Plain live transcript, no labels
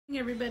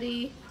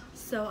Everybody,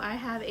 so I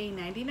have a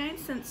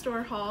 99-cent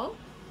store haul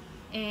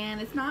and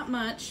it's not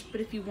much,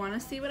 but if you want to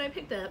see what I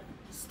picked up,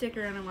 stick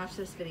around and watch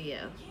this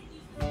video.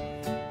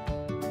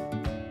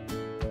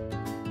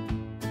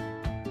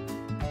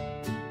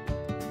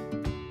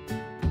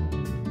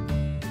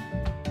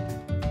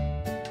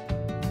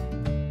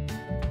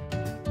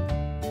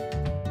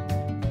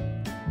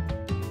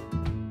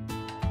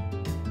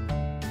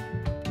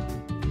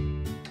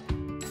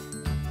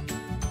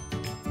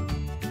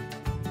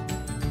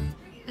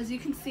 As you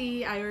can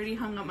see, I already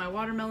hung up my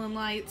watermelon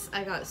lights.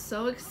 I got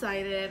so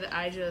excited.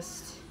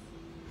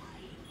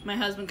 My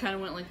husband kind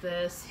of went like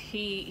this.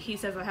 He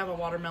says I have a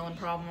watermelon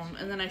problem,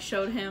 and then I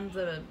showed him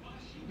the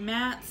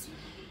mats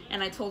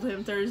and I told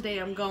him Thursday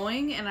I'm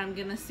going and I'm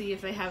gonna see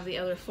if they have the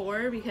other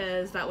 4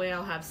 because that way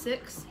I'll have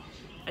 6.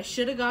 I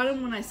should have got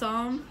them when I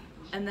saw them,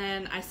 and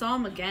then I saw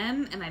them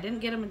again and I didn't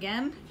get them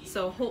again,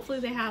 so hopefully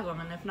they have them,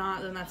 and if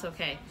not, then that's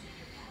okay.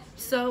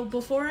 So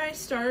before I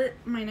start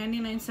my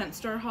 99-cent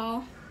store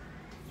haul,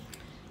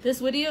 this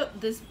video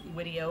is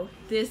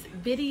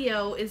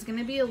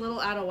gonna be a little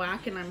out of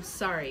whack, and I'm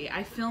sorry.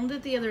 I filmed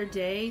it the other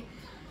day,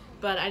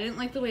 but I didn't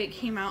like the way it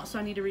came out, so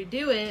I need to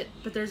redo it.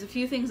 But there's a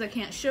few things I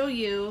can't show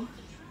you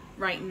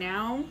right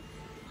now.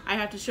 I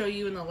have to show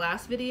you in the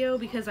last video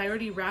because I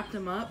already wrapped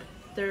them up.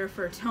 They're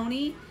for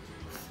Tony.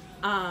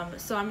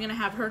 So I'm gonna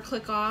have her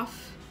click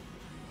off,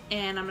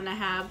 and I'm gonna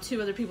have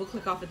 2 other people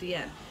click off at the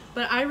end.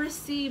 But I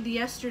received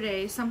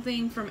yesterday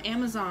something from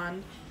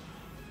Amazon,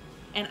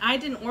 and I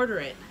didn't order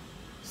it.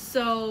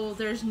 So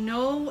there's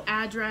no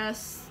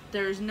address,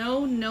 there's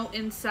no note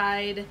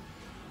inside.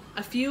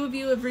 A few of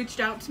you have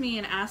reached out to me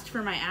and asked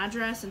for my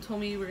address and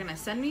told me you were gonna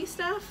send me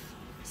stuff.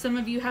 Some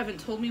of you haven't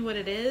told me what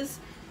it is.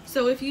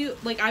 So if you,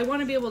 I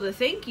wanna be able to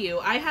thank you.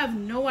 I have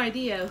no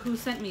idea who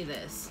sent me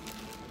this.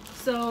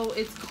 So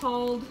it's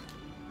called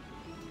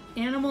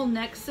Animal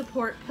Neck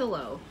Support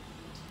Pillow.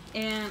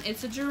 And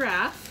it's a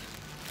giraffe.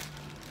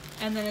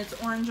 And then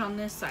it's orange on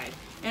this side.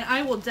 And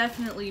I will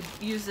definitely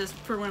use this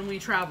for when we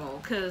travel,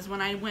 because when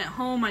I went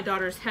home, my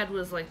daughter's head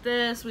was like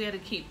this. We had to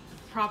keep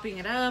propping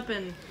it up,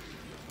 and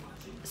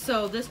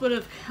so this would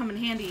have come in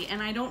handy.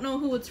 And I don't know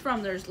who it's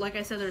from. There's, like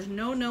I said, there's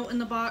no note in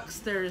the box.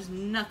 There's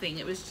nothing.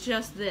 It was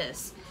just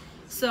this.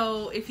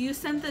 So if you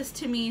sent this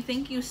to me,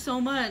 thank you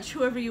so much.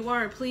 Whoever you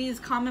are, please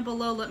comment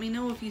below. Let me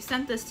know if you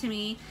sent this to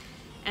me.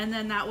 And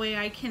then that way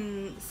I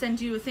can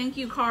send you a thank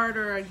you card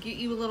or get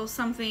you a little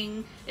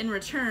something in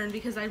return,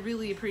 because I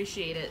really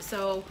appreciate it.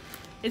 So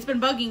it's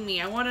been bugging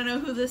me. I want to know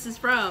who this is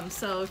from.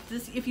 So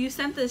if you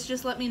sent this,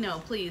 just let me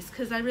know, please,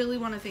 because I really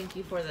want to thank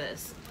you for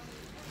this.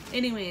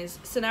 Anyways,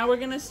 so now we're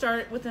going to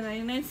start with the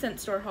 99-cent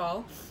store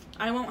haul.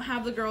 I won't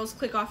have the girls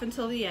click off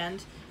until the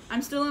end.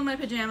 I'm still in my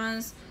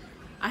pajamas.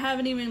 I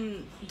haven't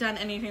even done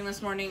anything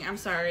this morning. I'm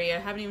sorry. I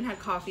haven't even had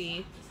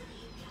coffee.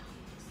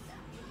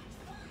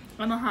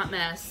 I'm a hot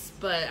mess,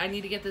 but I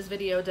need to get this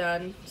video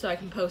done so I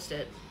can post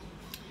it.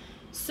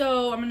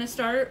 So I'm going to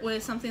start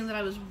with something that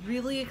I was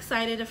really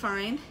excited to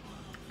find.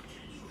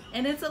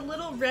 And it's a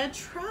little red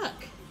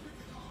truck.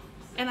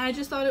 And I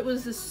just thought it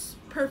was this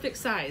perfect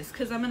size,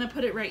 because I'm going to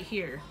put it right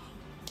here.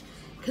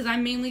 Because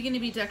I'm mainly going to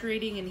be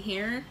decorating in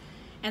here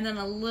and then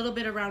a little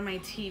bit around my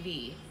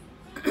TV.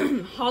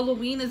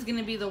 Halloween is going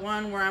to be the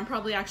one where I'm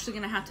probably actually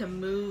going to have to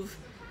move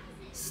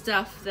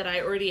stuff that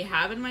I already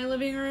have in my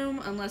living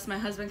room, unless my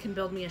husband can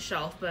build me a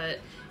shelf. But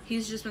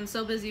he's just been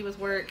so busy with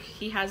work,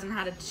 he hasn't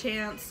had a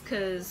chance,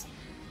 because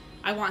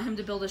I want him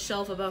to build a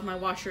shelf above my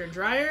washer and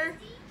dryer,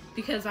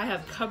 because I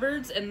have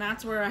cupboards, and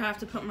that's where I have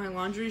to put my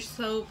laundry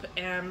soap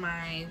and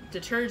my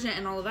detergent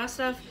and all of that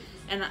stuff,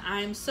 and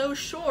I'm so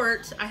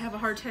short I have a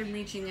hard time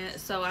reaching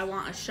it. So I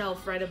want a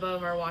shelf right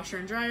above our washer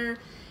and dryer,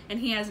 and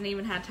he hasn't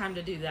even had time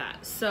to do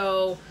that.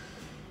 So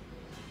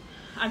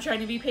I'm trying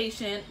to be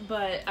patient,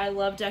 but I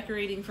love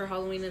decorating for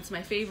Halloween. It's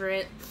my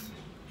favorite.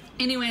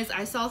 Anyways,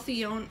 I saw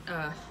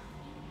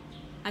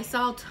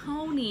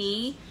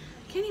Tony,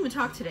 can't even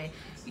talk today.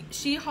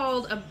 She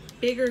hauled a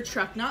bigger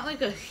truck, not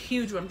like a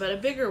huge one, but a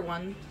bigger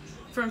one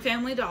from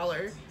Family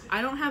Dollar.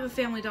 I don't have a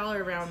Family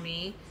Dollar around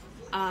me.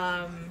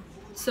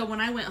 So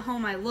when I went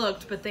home, I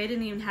looked, but they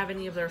didn't even have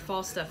any of their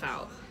fall stuff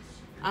out.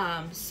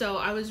 So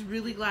I was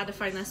really glad to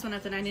find this one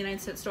at the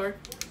 99-cent store.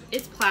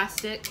 It's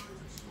plastic.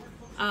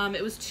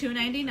 It was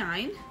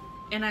 $2.99,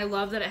 and I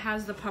love that it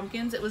has the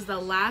pumpkins. It was the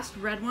last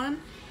red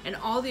one, and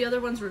all the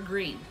other ones were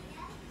green.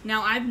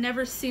 Now, I've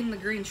never seen the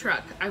green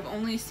truck. I've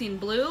only seen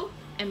blue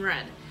and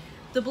red.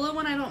 The blue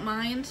one I don't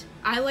mind.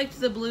 I liked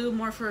the blue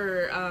more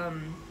for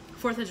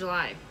 4th of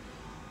July.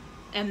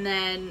 And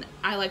then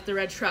I like the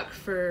red truck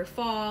for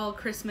fall,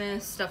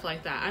 Christmas, stuff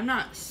like that. I'm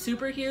not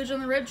super huge on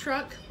the red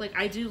truck. Like,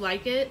 I do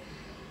like it,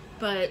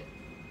 but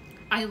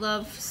I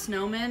love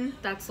snowmen.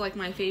 That's like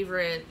my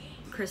favorite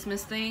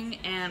Christmas thing,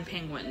 and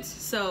penguins.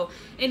 So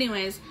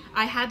anyways,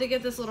 I had to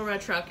get this little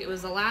red truck. It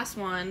was the last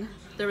one.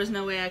 There was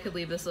no way I could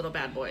leave this little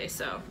bad boy,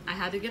 so I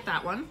had to get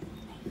that one.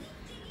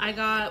 I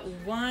got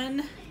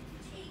one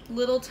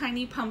little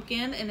tiny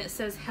pumpkin, and it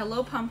says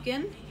Hello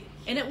Pumpkin,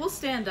 and it will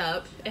stand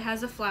up. It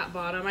has a flat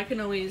bottom. I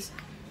can always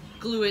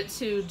glue it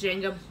to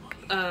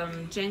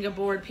Jenga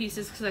board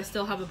pieces because I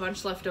still have a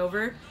bunch left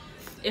over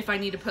if I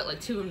need to put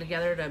like 2 of them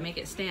together to make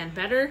it stand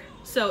better.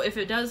 So if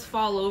it does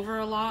fall over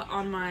a lot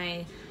on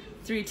my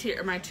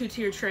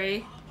 2-tier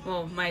tray,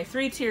 well, my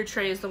 3-tier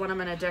tray is the one I'm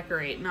going to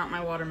decorate, not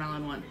my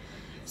watermelon one.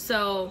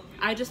 So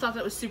I just thought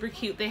that was super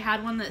cute. They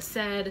had one that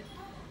said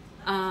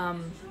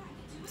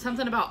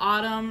something about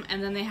autumn,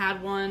 and then they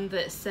had one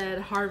that said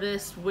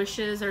harvest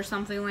wishes or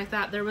something like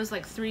that. There was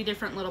like 3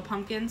 different little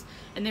pumpkins,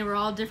 and they were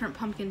all different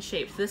pumpkin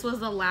shapes. This was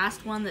the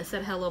last one that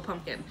said hello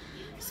pumpkin,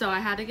 so I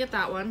had to get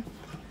that one.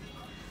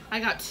 I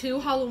got 2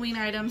 Halloween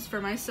items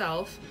for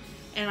myself,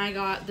 and I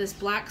got this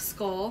black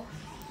skull,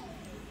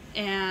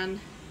 and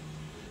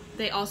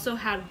they also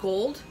had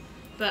gold,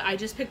 but I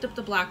just picked up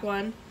the black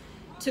one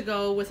to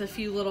go with a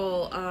few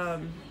little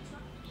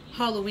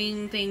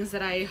Halloween things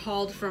that I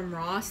hauled from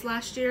Ross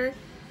last year.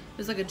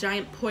 There's like a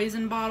giant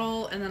poison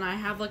bottle, and then I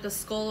have like a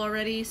skull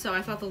already, so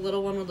I thought the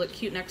little one would look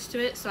cute next to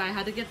it, so I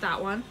had to get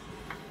that one.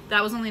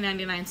 That was only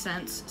 99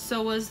 cents.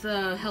 So was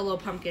the Hello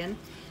Pumpkin.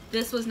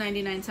 This was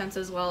 99 cents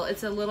as well.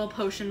 It's a little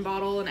potion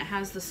bottle, and it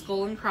has the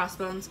skull and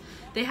crossbones.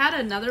 They had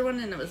another one,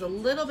 and it was a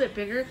little bit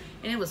bigger,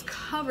 and it was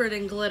covered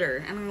in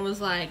glitter, and I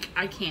was like,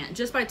 I can't.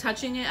 Just by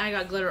touching it, I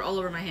got glitter all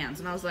over my hands,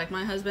 and I was like,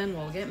 my husband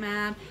will get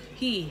mad.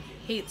 He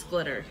hates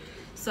glitter.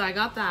 So I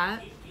got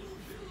that.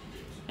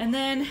 And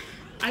then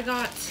I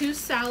got 2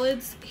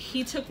 salads.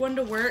 He took one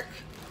to work.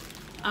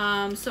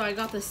 So I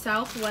got the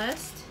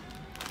Southwest.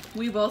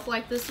 We both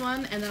like this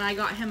one. And then I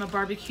got him a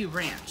barbecue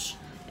ranch,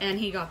 and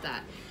he got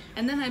that.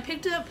 And then I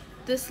picked up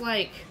this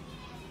like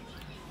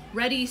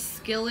ready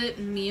skillet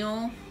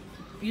meal.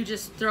 You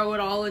just throw it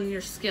all in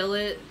your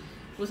skillet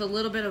with a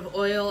little bit of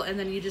oil, and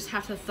then you just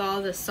have to thaw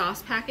the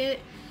sauce packet.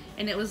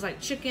 And it was like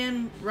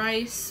chicken,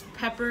 rice,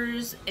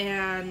 peppers,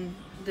 and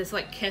this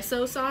like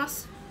queso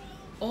sauce.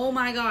 Oh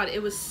my god,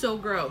 it was so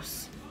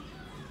gross.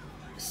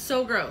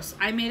 So gross.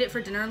 I made it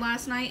for dinner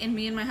last night, and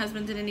me and my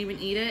husband didn't even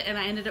eat it, and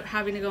I ended up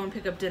having to go and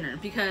pick up dinner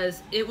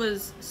because it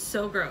was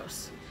so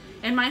gross.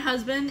 And my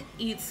husband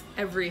eats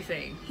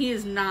everything. He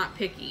is not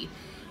picky.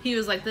 He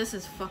was like, this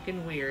is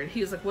fucking weird.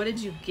 He was like, what did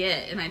you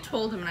get? And I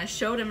told him, and I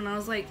showed him, and I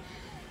was like,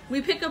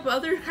 we pick up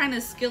other kind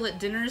of skillet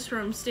dinners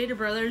from Stater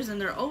Brothers,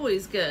 and they're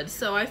always good.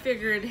 So I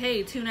figured,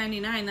 hey,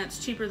 $2.99,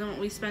 that's cheaper than what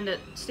we spend at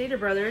Stater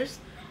Brothers.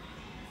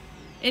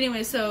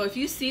 Anyway, so if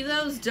you see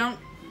those, don't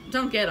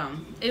get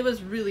them. It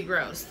was really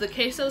gross. The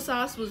queso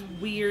sauce was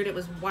weird. It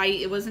was white.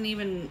 It wasn't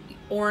even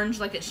orange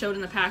like it showed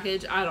in the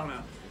package. I don't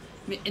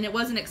know. And it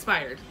wasn't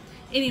expired.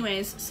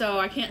 Anyways, so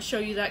I can't show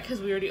you that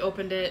because we already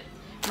opened it.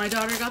 My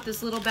daughter got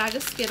this little bag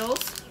of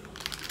Skittles,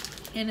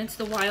 and it's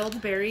the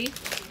wild berry.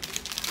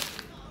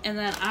 And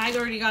then I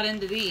already got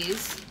into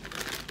these,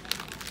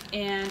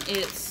 and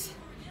it's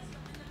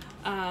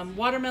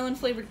watermelon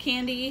flavored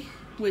candy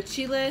with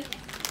chile.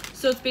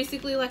 So it's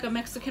basically like a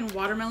Mexican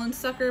watermelon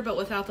sucker, but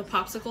without the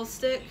popsicle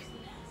stick.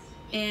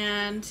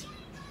 And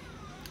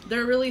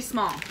they're really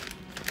small.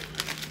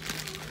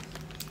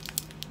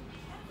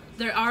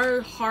 They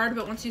are hard,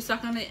 but once you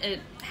suck on it, it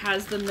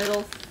has the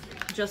middle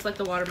just like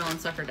the watermelon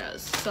sucker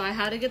does. So I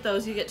had to get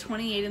those. You get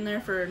 28 in there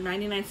for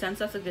 99 cents.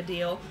 That's a good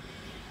deal.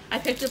 I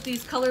picked up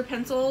these color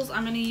pencils.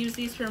 I'm going to use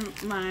these for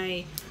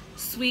my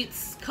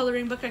Sweets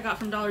coloring book I got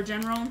from Dollar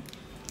General.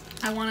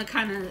 I want to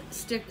kind of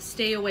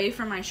stay away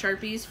from my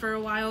Sharpies for a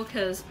while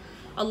because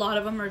a lot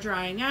of them are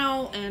drying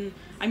out. And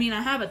I mean,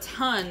 I have a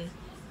ton,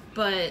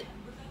 but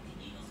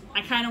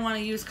I kind of want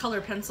to use color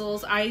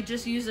pencils. I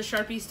just use the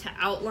Sharpies to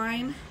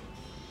outline,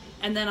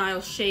 and then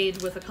I'll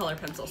shade with a color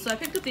pencil. So I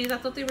picked up these. I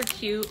thought they were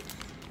cute.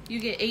 You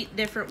get 8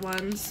 different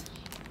ones,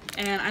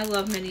 and I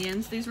love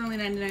Minions. These were only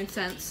 99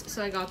 cents,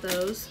 so I got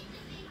those.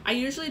 I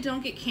usually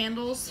don't get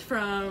candles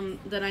from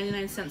the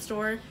 99-cent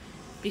store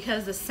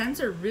because the scents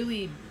are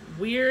really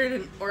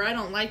weird, or I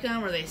don't like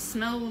them, or they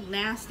smell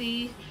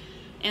nasty.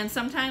 And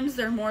sometimes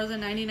they're more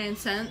than 99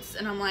 cents,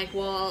 and I'm like,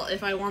 well,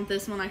 if I want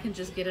this one, I can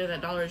just get it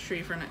at Dollar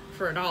Tree for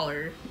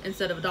 $1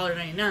 instead of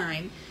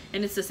 $1.99,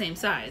 and it's the same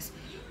size.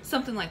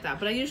 Something like that.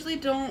 But I usually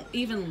don't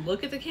even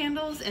look at the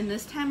candles, and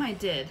this time I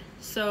did.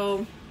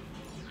 So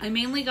I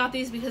mainly got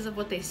these because of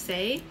what they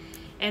say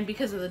and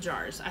because of the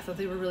jars. I thought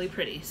they were really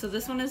pretty. So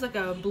this one is like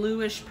a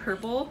bluish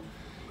purple,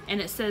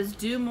 and it says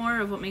do more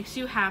of what makes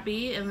you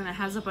happy, and then it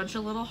has a bunch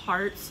of little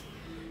hearts,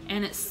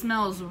 and it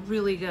smells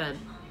really good.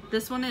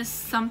 This one is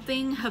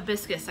something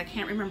hibiscus. I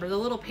can't remember. The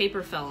little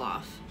paper fell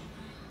off,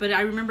 but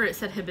I remember it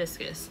said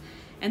hibiscus.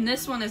 And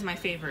this one is my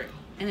favorite,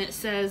 and it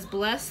says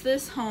bless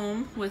this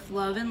home with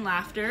love and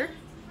laughter.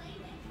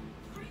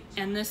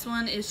 And this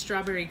one is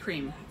strawberry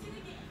cream.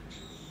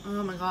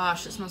 Oh my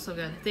gosh, it smells so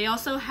good. They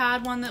also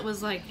had one that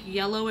was like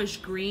yellowish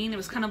green. It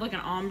was kind of like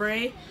an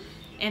ombre,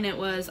 and it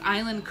was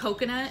island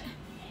coconut.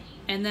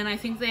 And then I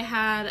think they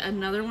had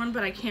another one,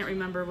 but I can't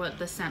remember what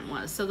the scent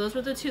was. So those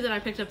were the 2 that I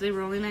picked up. They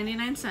were only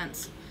 99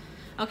 cents.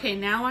 Okay,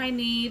 now I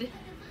need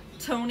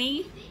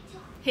Tony.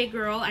 Hey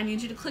girl, I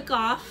need you to click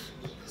off.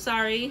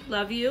 Sorry,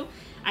 love you.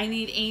 I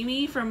need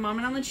Amy from Mom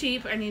and on the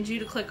Cheap. I need you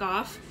to click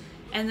off.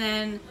 And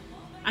then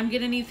I'm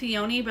gonna need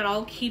Theoni, but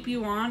I'll keep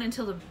you on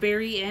until the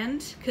very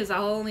end because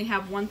I'll only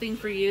have one thing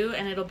for you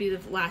and it'll be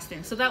the last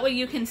thing. So that way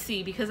you can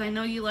see, because I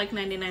know you like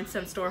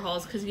 99-cent store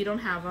hauls because you don't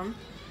have them.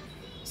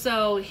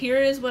 So here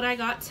is what I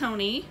got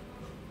Tony.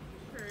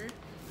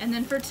 And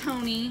then for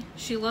Tony,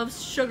 she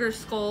loves sugar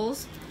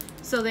skulls.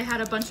 So they had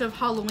a bunch of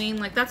Halloween,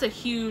 like that's a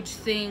huge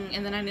thing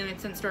in the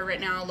 99-cent store right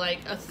now. Like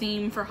a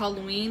theme for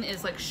Halloween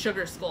is like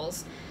sugar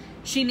skulls.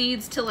 She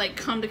needs to like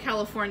come to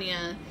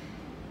California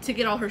to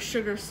get all her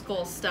sugar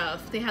skull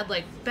stuff. They had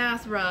like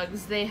bath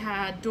rugs, they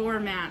had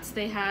doormats,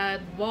 they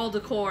had wall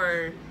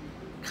decor,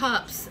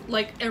 cups,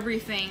 like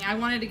everything. I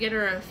wanted to get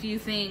her a few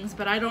things,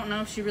 but I don't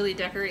know if she really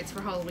decorates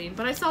for Halloween.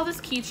 But I saw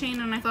this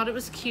keychain and I thought it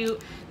was cute.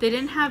 They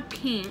didn't have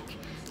pink.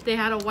 They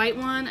had a white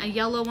one, a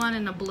yellow one,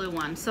 and a blue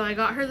one. So I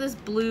got her this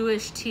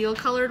bluish teal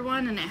colored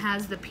one and it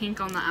has the pink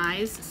on the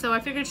eyes. So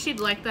I figured she'd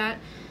like that.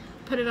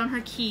 Put it on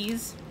her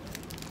keys.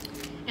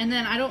 And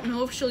then I don't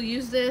know if she'll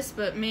use this,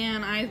 but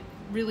man, I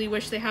really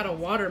wish they had a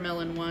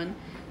watermelon one.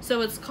 So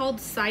it's called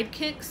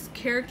Sidekicks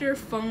Character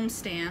Phone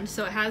Stand.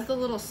 So it has the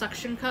little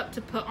suction cup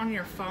to put on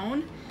your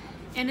phone.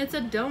 And it's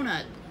a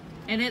donut.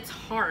 And it's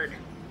hard.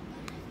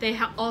 They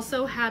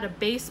also had a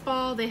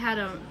baseball. They had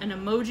an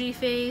emoji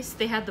face.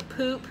 They had the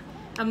poop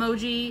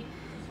emoji.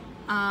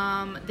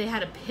 They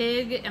had a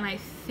pig, and I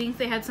think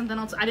they had something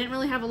else. I didn't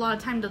really have a lot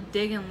of time to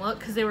dig and look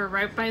because they were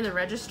right by the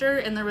register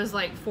and there was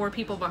like 4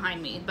 people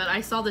behind me, but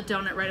I saw the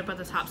donut right up at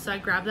the top, so I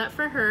grabbed that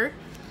for her.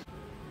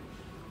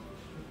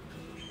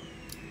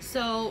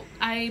 So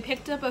I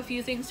picked up a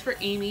few things for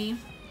Amy.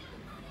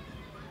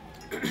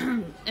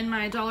 In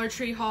my Dollar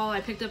Tree haul,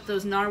 I picked up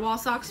those narwhal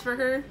socks for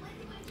her.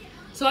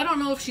 So I don't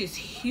know if she's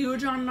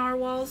huge on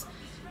narwhals,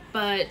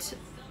 but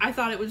I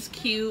thought it was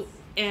cute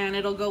and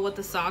it'll go with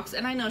the socks,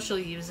 and I know she'll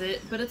use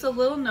it. But it's a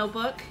little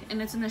notebook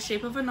and it's in the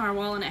shape of a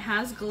narwhal and it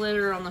has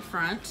glitter on the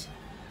front.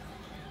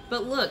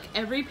 But look,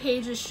 every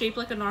page is shaped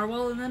like a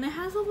narwhal and then it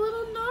has a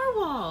little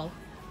narwhal.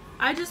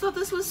 I just thought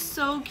this was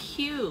so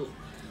cute.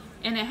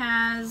 And it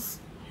has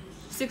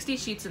 60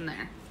 sheets in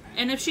there.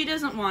 And if she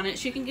doesn't want it,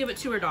 she can give it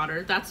to her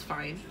daughter. That's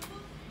fine.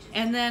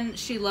 And then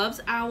she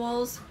loves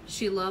owls.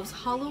 She loves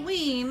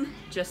Halloween.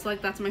 Just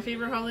like that's my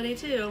favorite holiday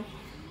too.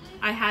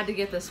 I had to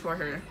get this for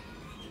her.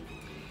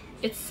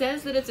 It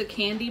says that it's a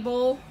candy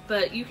bowl,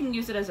 but you can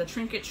use it as a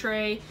trinket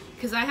tray,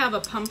 because I have a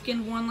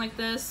pumpkin one like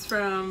this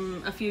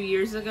from a few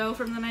years ago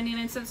from the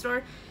 99-cent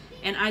store,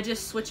 and I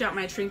just switch out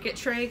my trinket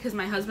tray because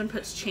my husband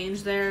puts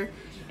change there,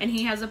 and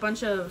he has a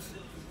bunch of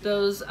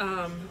those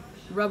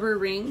rubber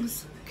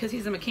rings because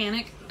he's a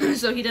mechanic,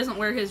 so he doesn't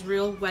wear his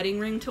real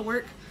wedding ring to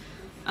work.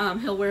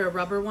 He'll wear a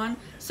rubber one,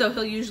 so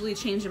he'll usually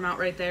change them out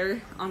right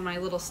there on my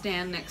little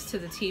stand next to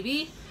the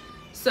TV.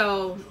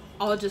 So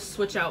I'll just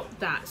switch out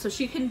that. So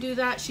she can do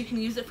that. She can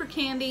use it for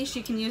candy.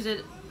 She can use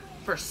it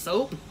for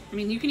soap. I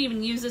mean, you can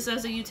even use this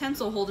as a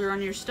utensil holder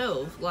on your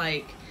stove.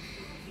 Like,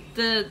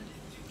 the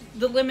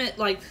limit,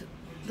 like,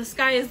 the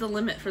sky is the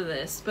limit for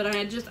this. But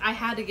I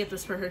had to get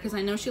this for her because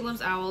I know she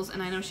loves owls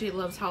and I know she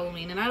loves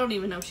Halloween. And I don't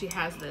even know if she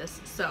has this.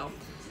 So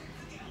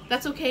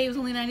that's okay. It was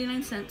only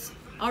 99 cents.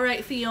 All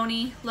right,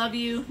 Theoni, love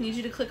you. Need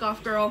you to click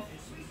off, girl.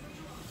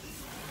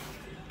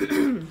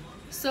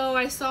 So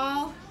I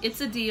saw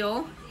It's a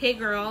Deal. Hey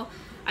girl,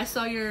 I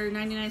saw your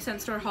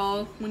 99-cent store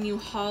haul when you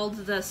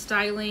hauled the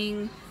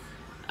styling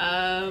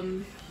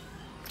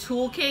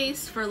tool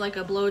case for like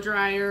a blow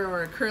dryer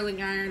or a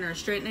curling iron or a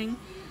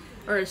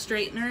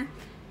straightener.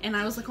 And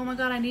I was like, oh my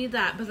god, I need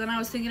that. But then I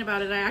was thinking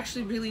about it. I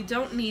actually really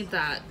don't need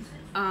that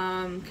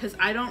because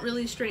I don't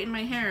really straighten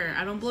my hair.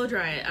 I don't blow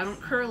dry it. I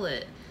don't curl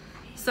it.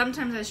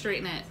 Sometimes I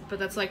straighten it, but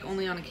that's like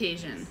only on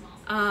occasion.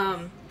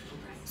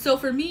 So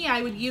for me,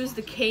 I would use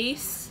the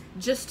case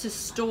just to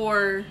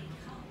store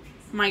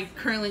my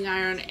curling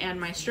iron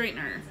and my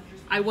straightener.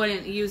 I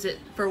wouldn't use it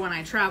for when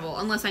I travel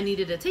unless I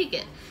needed to take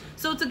it.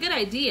 So it's a good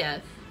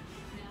idea,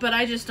 but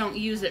I just don't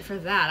use it for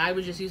that. I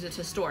would just use it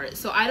to store it.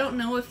 So I don't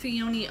know if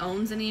Theoni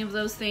owns any of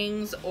those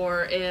things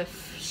or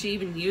if she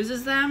even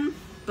uses them,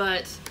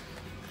 but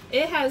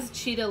it has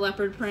cheetah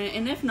leopard print,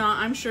 and if not,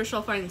 I'm sure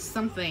she'll find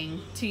something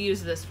to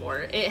use this for.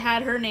 It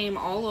had her name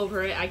all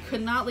over it. I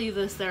could not leave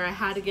this there. I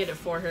had to get it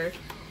for her.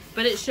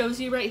 But it shows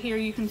you right here,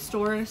 you can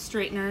store a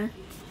straightener.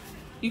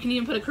 You can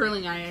even put a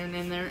curling iron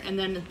in there. And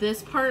then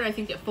this part, I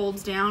think it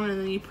folds down and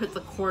then you put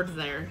the cord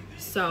there.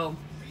 So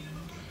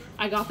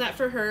I got that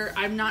for her.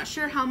 I'm not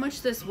sure how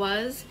much this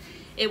was.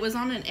 It was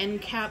on an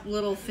end cap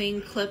little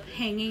thing clip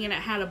hanging and it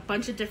had a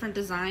bunch of different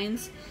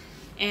designs.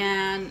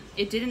 And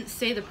it didn't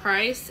say the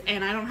price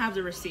and I don't have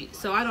the receipt.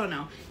 So I don't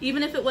know.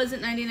 Even if it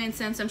wasn't 99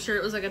 cents, I'm sure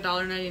it was like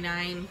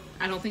 $1.99.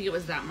 I don't think it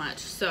was that much.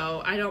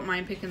 So I don't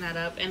mind picking that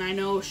up. And I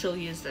know she'll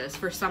use this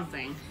for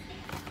something.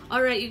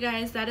 Alright you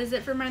guys, that is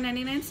it for my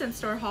 99-cent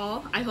store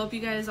haul. I hope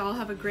you guys all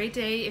have a great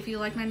day. If you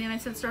like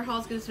 99-cent store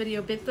hauls, give this video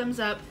a big thumbs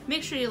up.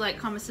 Make sure you like,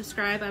 comment,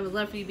 subscribe. I would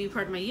love for you to be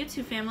part of my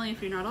YouTube family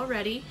if you're not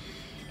already.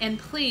 And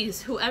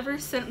please, whoever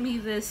sent me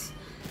this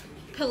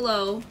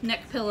pillow,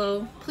 neck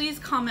pillow, please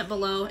comment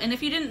below. And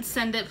if you didn't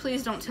send it,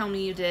 please don't tell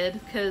me you did,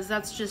 because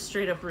that's just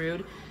straight up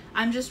rude.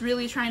 I'm just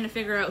really trying to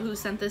figure out who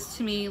sent this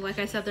to me. Like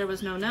I said, there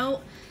was no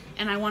note,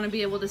 and I want to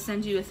be able to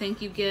send you a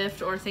thank you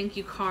gift or a thank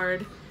you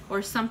card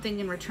or something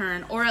in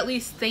return, or at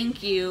least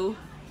thank you,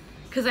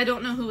 because I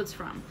don't know who it's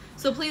from.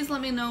 So please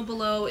let me know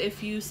below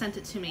if you sent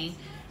it to me,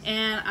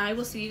 and I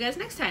will see you guys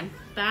next time.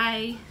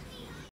 Bye.